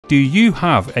Do you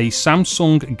have a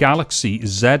Samsung Galaxy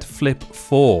Z Flip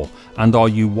 4 and are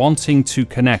you wanting to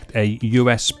connect a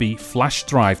USB flash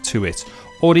drive to it,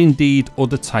 or indeed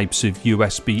other types of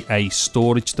USB-A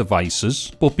storage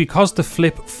devices? But because the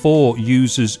Flip 4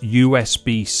 uses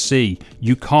USB-C,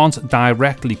 you can't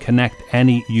directly connect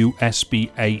any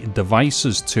USB-A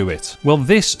devices to it. Well,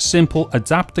 this simple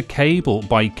adapter cable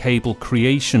by Cable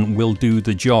Creation will do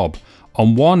the job.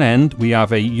 On one end we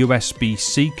have a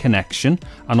USB-C connection,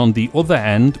 and on the other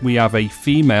end we have a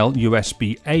female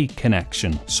USB-A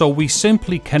connection. So we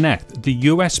simply connect the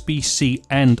USB-C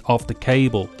end of the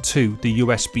cable to the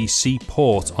USB-C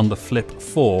port on the Flip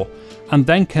 4, and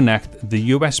then connect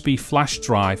the USB flash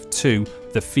drive to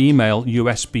the female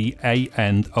USB-A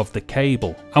end of the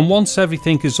cable. And once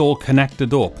everything is all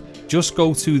connected up, just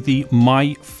go to the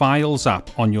My Files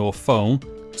app on your phone,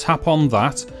 tap on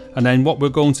that, and then what we're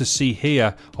going to see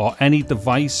here are any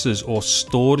devices or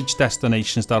storage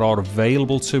destinations that are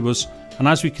available to us. And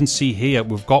as we can see here,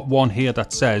 we've got one here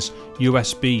that says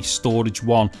USB storage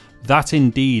 1. That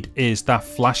indeed is that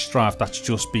flash drive that's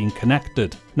just been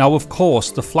connected. Now, of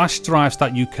course, the flash drives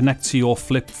that you connect to your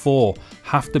Flip 4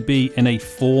 have to be in a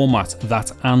format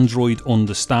that Android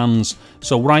understands.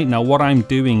 So right now what I'm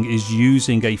doing is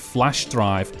using a flash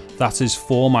drive that is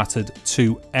formatted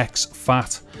to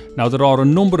exFAT. Now, there are a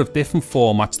number of different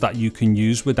formats that you can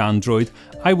use with Android.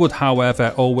 I would,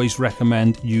 however, always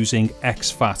recommend using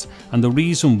exFAT, and the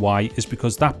reason why is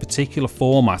because that particular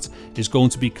format is going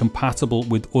to be compatible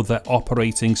with other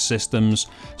operating systems.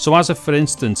 So as a for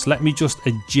instance, let me just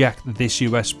eject this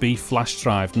USB flash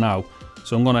drive now.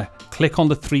 So I'm going to click on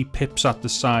the 3 pips at the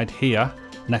side here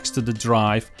next to the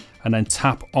drive and then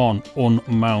tap on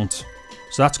unmount.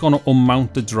 So that's going to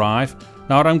unmount the drive.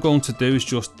 Now what I'm going to do is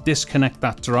just disconnect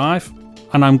that drive,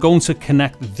 and I'm going to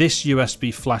connect this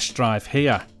USB flash drive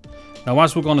here. Now,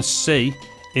 as we're going to see,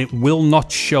 it will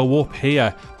not show up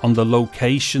here on the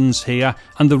locations here,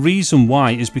 and the reason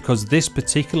why is because this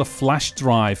particular flash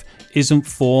drive isn't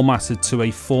formatted to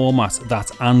a format that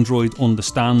Android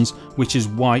understands, which is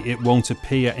why it won't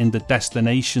appear in the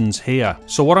destinations here.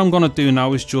 So what I'm going to do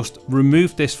now is just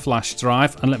remove this flash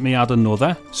drive and let me add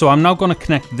another. So I'm now going to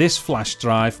connect this flash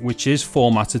drive, which is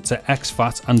formatted to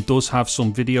exFAT and does have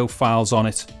some video files on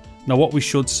it. Now what we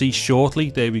should see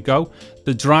shortly, there we go,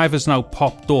 the drive has now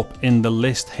popped up in the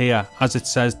list here as it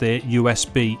says there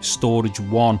USB storage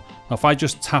 1. Now if I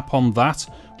just tap on that,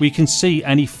 we can see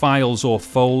any files or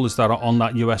folders that are on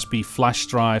that USB flash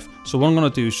drive. So what I'm going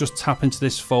to do is just tap into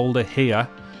this folder here,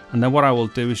 and then what I will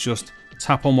do is just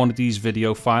tap on one of these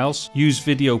video files, use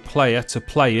video player to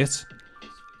play it,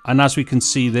 and as we can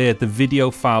see there, the video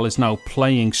file is now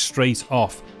playing straight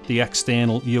off the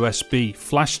external USB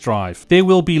flash drive. There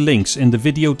will be links in the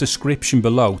video description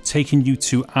below taking you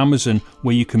to Amazon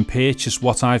where you can purchase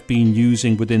what I've been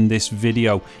using within this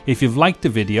video. If you've liked the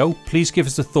video, please give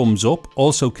us a thumbs up.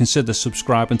 Also consider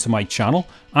subscribing to my channel.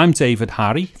 I'm David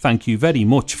Harry. Thank you very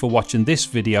much for watching this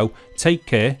video. Take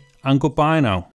care and goodbye now.